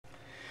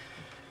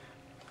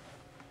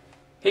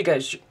Hey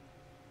guys,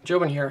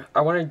 Jobin here.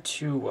 I wanted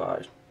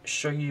to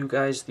show you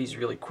guys these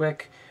really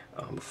quick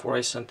before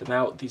I sent them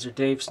out. These are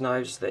Dave's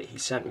knives that he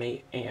sent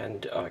me,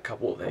 and a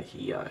couple that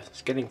he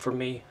is getting from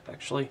me,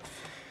 actually.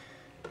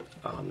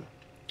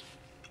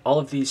 All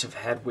of these have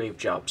had wave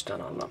jobs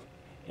done on them,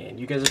 and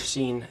you guys have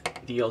seen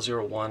the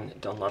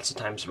L01 done lots of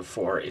times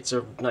before. It's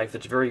a knife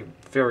that's very,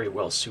 very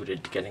well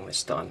suited to getting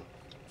this done,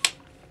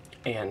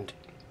 and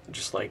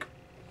just like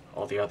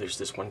all the others,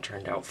 this one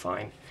turned out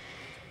fine.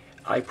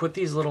 I put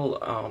these little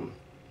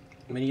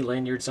mini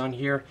lanyards on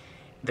here.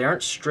 They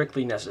aren't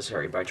strictly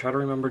necessary, but I try to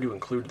remember to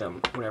include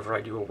them whenever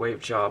I do a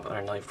wave job on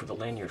a knife with a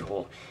lanyard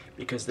hole,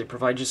 because they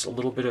provide just a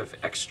little bit of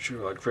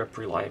extra grip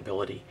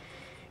reliability.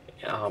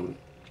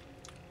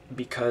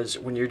 Because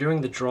when you're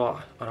doing the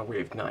draw on a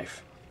waved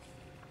knife,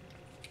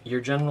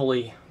 you're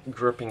generally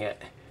gripping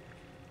it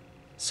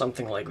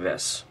something like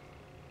this.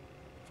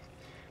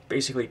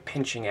 Basically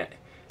pinching it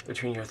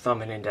between your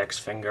thumb and index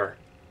finger,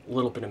 a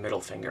little bit of middle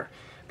finger.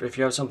 But if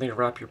you have something to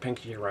wrap your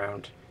pinky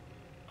around,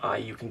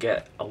 you can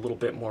get a little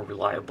bit more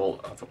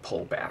reliable of a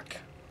pull back.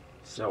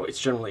 So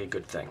it's generally a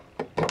good thing.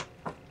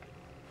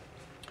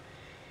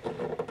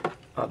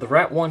 The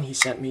Rat one he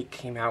sent me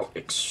came out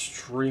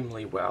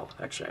extremely well.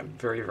 Actually, I'm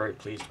very, very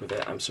pleased with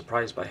it. I'm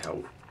surprised by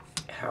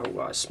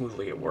how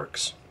smoothly it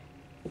works.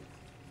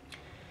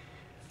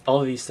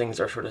 All of these things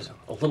are sort of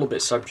a little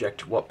bit subject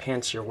to what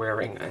pants you're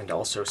wearing and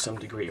also some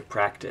degree of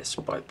practice,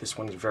 but this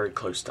one's very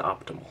close to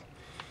optimal.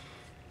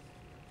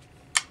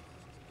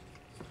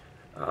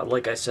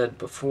 Like I said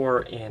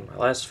before in my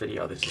last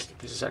video, this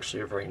is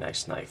actually a very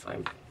nice knife.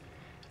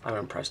 I'm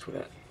impressed with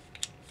it.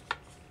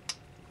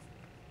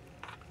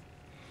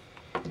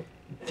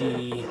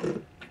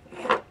 The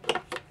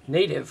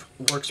Native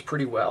works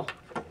pretty well.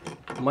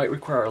 It might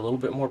require a little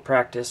bit more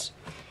practice.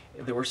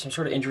 There were some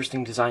sort of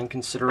interesting design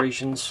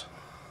considerations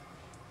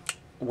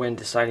when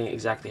deciding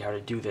exactly how to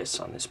do this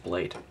on this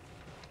blade.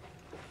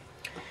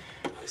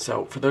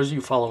 So for those of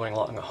you following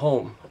along at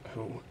home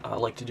who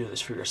like to do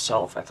this for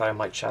yourself, I thought I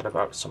might chat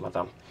about some of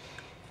them.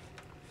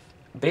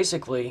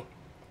 Basically,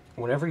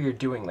 whenever you're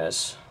doing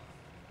this,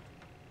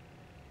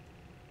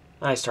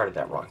 I started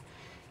that wrong.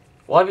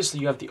 Well, obviously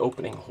you have the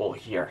opening hole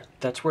here.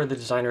 That's where the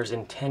designers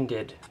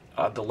intended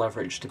the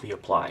leverage to be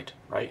applied,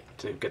 right?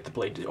 To get the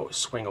blade to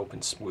swing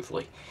open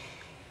smoothly.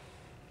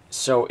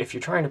 So if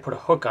you're trying to put a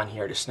hook on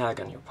here to snag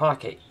on your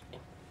pocket,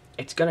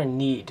 it's going to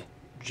need,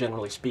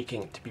 generally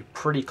speaking, to be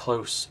pretty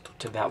close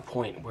to that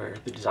point where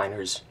the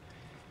designers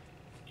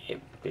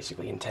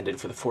basically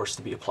intended for the force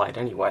to be applied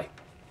anyway.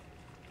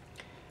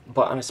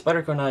 But on a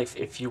Spyderco knife,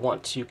 if you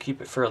want to keep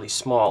it fairly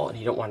small and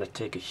you don't want to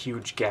take a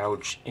huge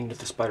gouge into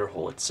the spider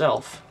hole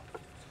itself,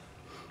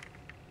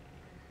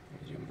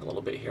 zoom a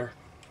little bit here,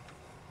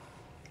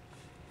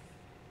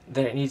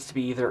 then it needs to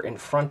be either in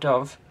front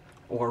of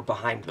or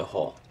behind the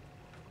hole,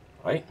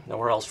 right?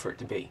 Nowhere else for it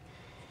to be.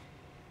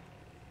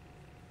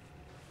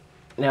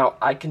 Now,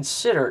 I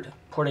considered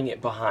putting it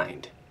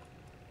behind.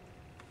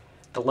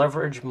 The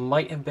leverage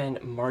might have been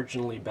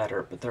marginally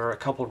better, but there are a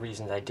couple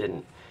reasons I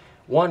didn't.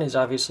 One is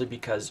obviously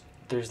because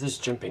there's this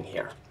jimping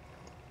here,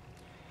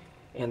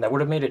 and that would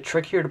have made it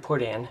trickier to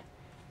put in,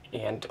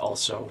 and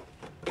also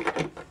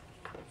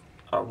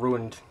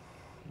ruined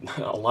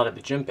a lot of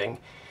the jimping,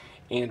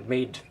 and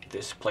made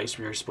this place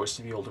where you're supposed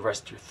to be able to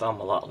rest your thumb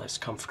a lot less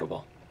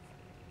comfortable.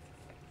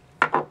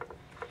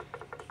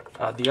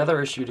 The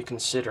other issue to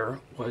consider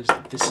was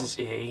that this is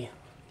a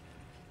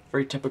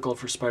very typical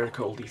for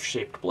Spyderco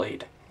leaf-shaped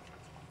blade.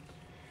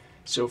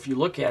 So if you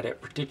look at it,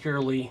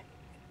 particularly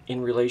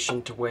in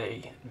relation to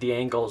way the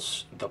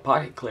angles the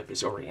pocket clip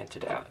is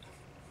oriented at,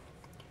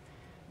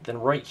 then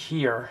right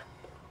here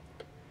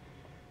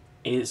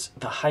is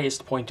the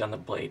highest point on the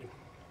blade.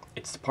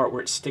 It's the part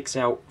where it sticks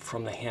out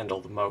from the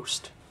handle the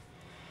most.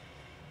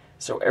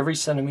 So every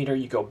centimeter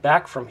you go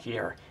back from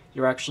here,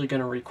 you're actually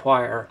going to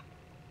require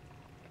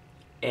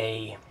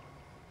a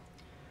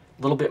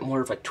little bit more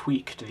of a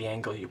tweak to the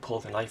angle you pull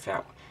the knife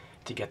out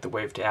to get the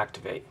wave to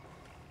activate,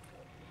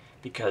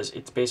 because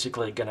it's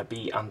basically going to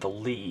be on the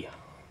lee,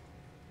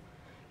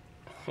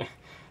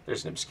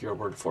 there's an obscure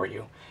word for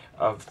you,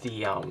 of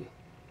the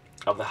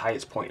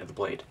highest point of the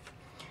blade.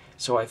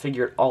 So I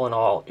figured all in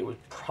all it was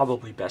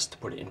probably best to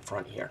put it in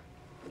front here.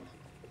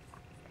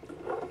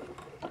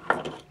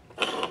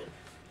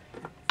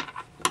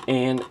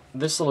 And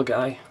this little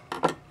guy,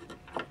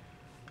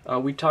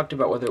 we talked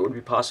about whether it would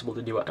be possible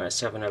to do it on a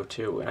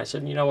 702, and I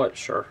said, you know what,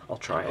 sure, I'll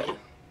try it.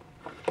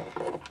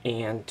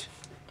 And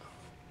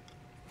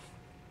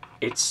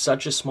it's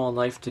such a small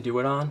knife to do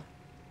it on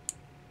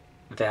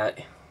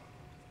that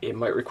it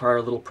might require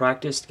a little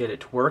practice to get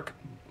it to work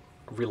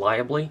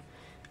reliably,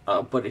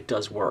 but it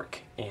does work,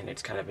 and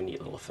it's kind of a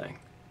neat little thing.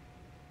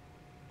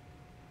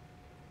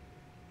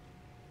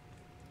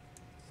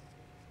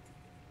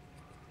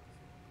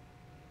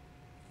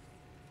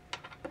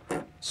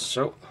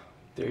 So,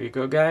 there you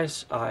go,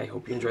 guys. I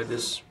hope you enjoyed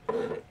this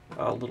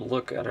little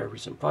look at our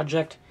recent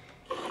project.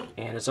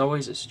 And as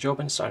always, it's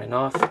Jobin signing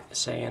off,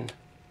 saying,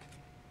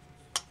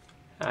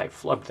 I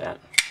flubbed that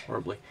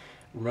horribly.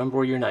 Remember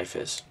where your knife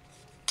is.